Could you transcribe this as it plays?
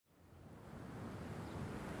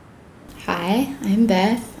Hi, I'm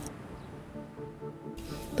Beth.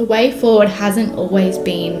 The way forward hasn't always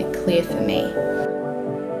been clear for me.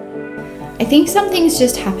 I think some things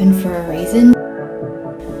just happen for a reason.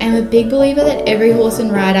 I'm a big believer that every horse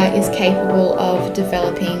and rider is capable of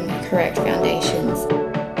developing correct foundations.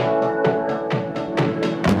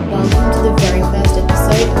 Welcome to the very first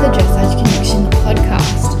episode of the Dressage Connection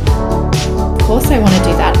podcast. Of course I want to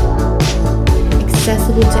do that.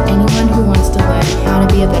 Accessible to anyone who wants to learn how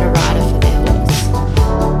to be a better rider for their horse.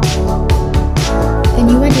 Then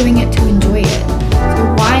you are doing it to enjoy it. So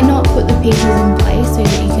why not put the pieces in place so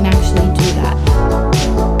that you can actually do that?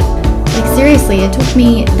 Like seriously, it took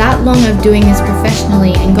me that long of doing this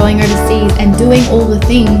professionally and going overseas and doing all the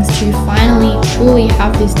things to finally truly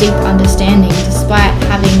have this deep understanding despite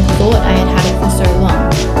having thought I had had it for so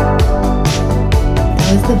long. That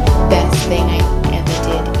was the best thing I